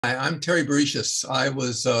Hi, I'm Terry Bouricius. I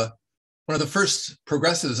was one of the first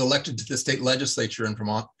progressives elected to the state legislature in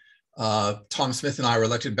Vermont. Tom Smith and I were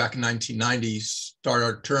elected back in 1990, started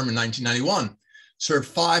our term in 1991, served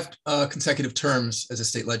 5 consecutive terms as a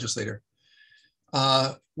state legislator.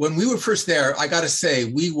 When we were first there, I got to say,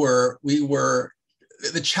 the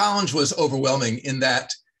challenge was overwhelming in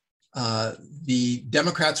that the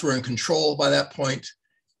Democrats were in control by that point,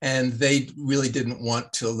 and they really didn't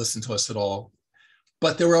want to listen to us at all.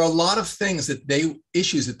 But there were a lot of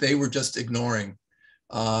issues that they were just ignoring.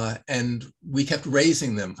 And we kept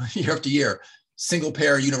raising them year after year. Single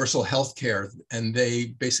payer universal health care, and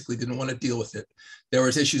they basically didn't want to deal with it. There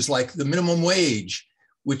was issues like the minimum wage,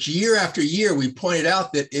 which year after year we pointed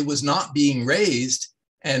out that it was not being raised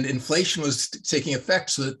and inflation was taking effect,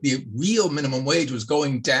 so that the real minimum wage was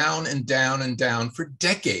going down and down and down for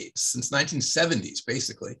decades, since 1970s,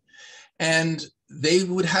 basically. And they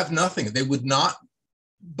would have nothing. They would not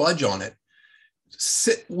budge on it.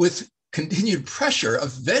 Sit with continued pressure.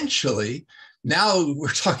 Eventually, now we're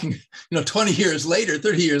talking, 20 years later,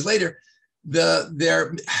 30 years later,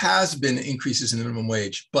 there has been increases in the minimum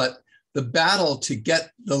wage, but the battle to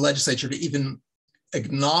get the legislature to even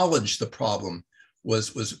acknowledge the problem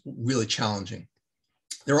was really challenging.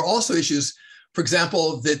 There were also issues, for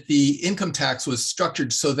example, that the income tax was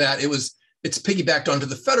structured so that it's piggybacked onto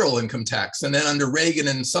the federal income tax. And then under Reagan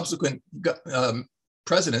and subsequent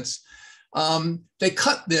presidents, they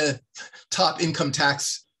cut the top income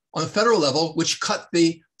tax on the federal level, which cut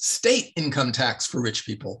the state income tax for rich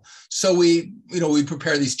people. So we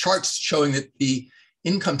prepare these charts showing that the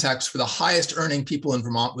income tax for the highest earning people in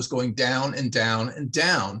Vermont was going down and down and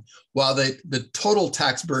down, while the total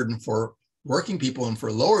tax burden for working people and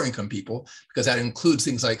for lower income people, because that includes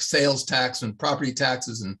things like sales tax and property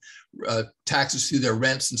taxes and taxes through their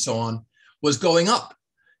rents and so on, was going up.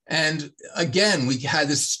 And again, we had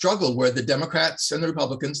this struggle where the Democrats and the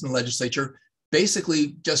Republicans in the legislature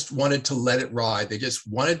basically just wanted to let it ride. They just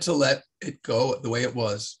wanted to let it go the way it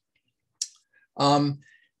was.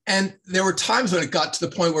 And there were times when it got to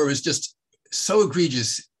the point where it was just so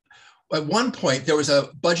egregious. At one point, there was a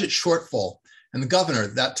budget shortfall, and the governor,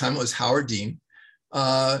 at that time it was Howard Dean,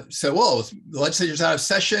 said, well, the legislature's out of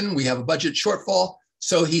session, we have a budget shortfall.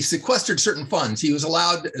 So he sequestered certain funds. He was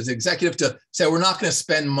allowed as executive to say, we're not going to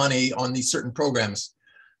spend money on these certain programs.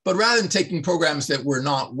 But rather than taking programs that were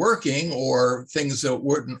not working or things that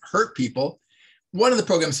wouldn't hurt people, one of the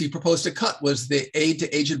programs he proposed to cut was the aid to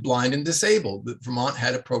aged, blind, and disabled. Vermont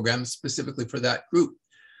had a program specifically for that group.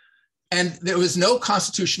 And there was no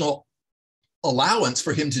constitutional allowance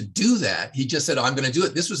for him to do that. He just said, I'm going to do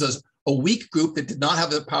it. This was a weak group that did not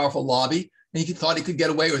have a powerful lobby, and he thought he could get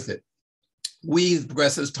away with it. We, the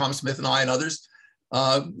progressives, Tom Smith and I and others,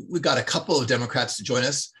 we got a couple of Democrats to join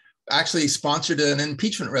us, actually sponsored an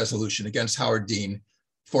impeachment resolution against Howard Dean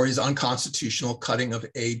for his unconstitutional cutting of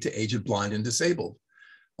aid to aged, blind, and disabled.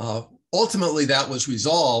 Ultimately, that was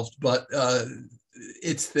resolved, but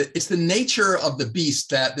it's the nature of the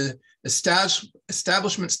beast that the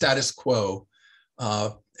establishment status quo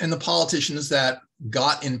and the politicians that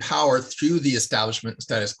got in power through the establishment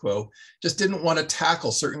status quo just didn't want to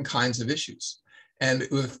tackle certain kinds of issues. And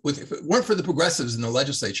if it weren't for the progressives in the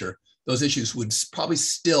legislature, those issues would probably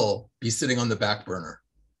still be sitting on the back burner.